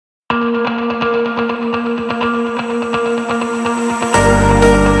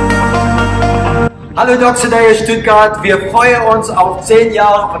Hallo Doxa Deo Stuttgart, wir freuen uns auf 10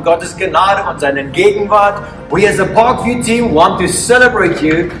 Jahre von Gottes Gnade und seinen Gegenwart. We as a Parkview team want to celebrate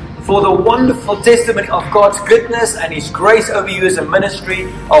you for the wonderful testimony of God's goodness and His grace over you as a ministry.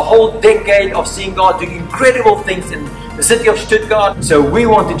 A whole decade of seeing God do incredible things in the city of Stuttgart. So we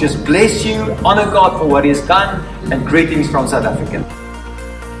want to just bless you, honor God for what He has done, and greetings from South Africa.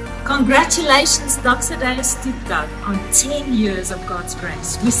 Congratulations, Doxa Deo Stuttgart, on 10 years of God's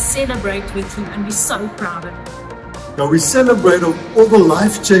grace. We celebrate with you and we're so proud of you. Now we celebrate all the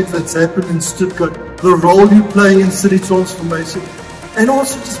life change that's happened in Stuttgart, the role you play in city transformation, and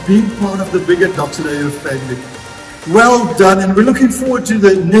also just being part of the bigger Doxa Deo family. Well done, and we're looking forward to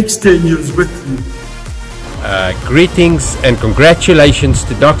the next 10 years with you. Greetings and congratulations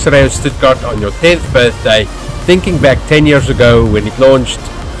to Doxa Deo Stuttgart on your 10th birthday. Thinking back 10 years ago when it launched,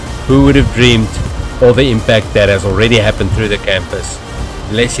 who would have dreamed all the impact that has already happened through the campus.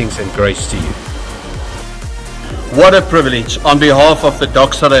 Blessings and grace to you. What a privilege on behalf of the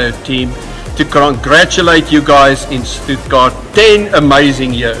Doxa Deo team to congratulate you guys in Stuttgart. 10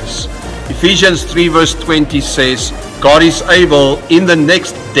 amazing years. Ephesians 3 verse 20 says, God is able in the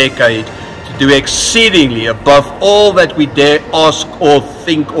next decade to do exceedingly above all that we dare ask or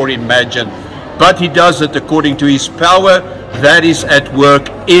think or imagine. But He does it according to His power that is at work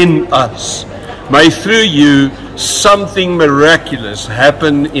in us. May through you something miraculous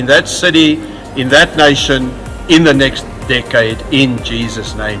happen in that city, in that nation, in the next decade, in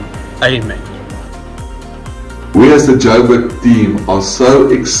Jesus' name. Amen. We as the Jahre team are so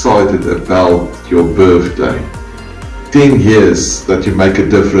excited about your birthday. 10 years that you make a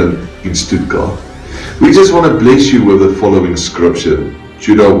difference in Stuttgart. We just want to bless you with the following scripture.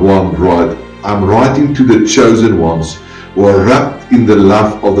 Judah 1 write, I'm writing to the chosen ones who are wrapped in the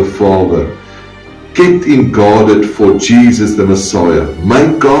love of the Father, kept in guarded for Jesus the Messiah.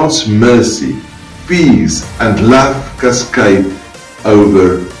 May God's mercy, peace and love cascade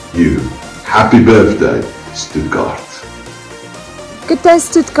over you. Happy birthday, Stuttgart. Good day,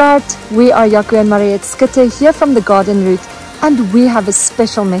 Stuttgart. We are Jaco and Mariette Skitte here from the Garden Route, and we have a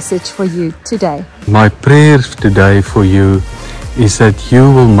special message for you today. My prayer today for you is that you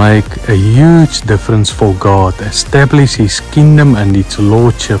will make a huge difference for God, establish His kingdom and its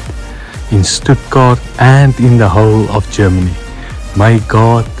lordship in Stuttgart and in the whole of Germany. May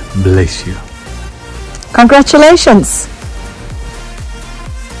God bless you. Congratulations!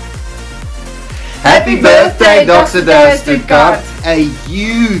 Happy birthday, Doxa Deo Stuttgart! A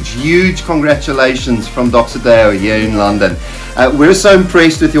huge congratulations from Doxa Deo here in London. We're so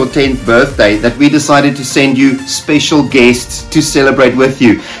impressed with your 10th birthday that we decided to send you special guests to celebrate with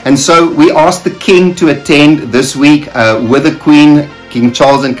you. And so we asked the King to attend this week with the Queen, King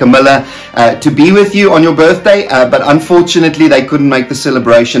Charles and Camilla, to be with you on your birthday, but unfortunately they couldn't make the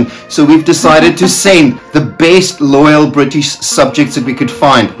celebration. So we've decided to send the best loyal British subjects that we could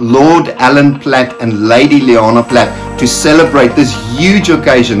find, Lord Alan Platt and Lady Leona Platt, to celebrate this huge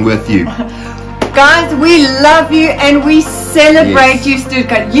occasion with you. Guys, we love you and we celebrate you,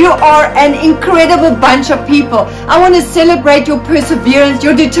 Stuttgart. You are an incredible bunch of people. I want to celebrate your perseverance,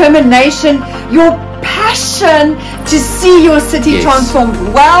 your determination, your passion to see your city transformed.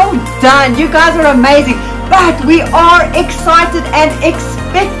 Well done. You guys are amazing. But we are excited and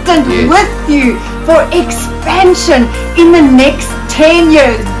expectant with you for expansion in the next 10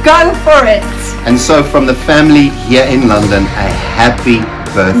 years. Go for it. And so from the family here in London, a happy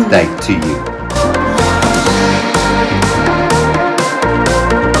birthday to you.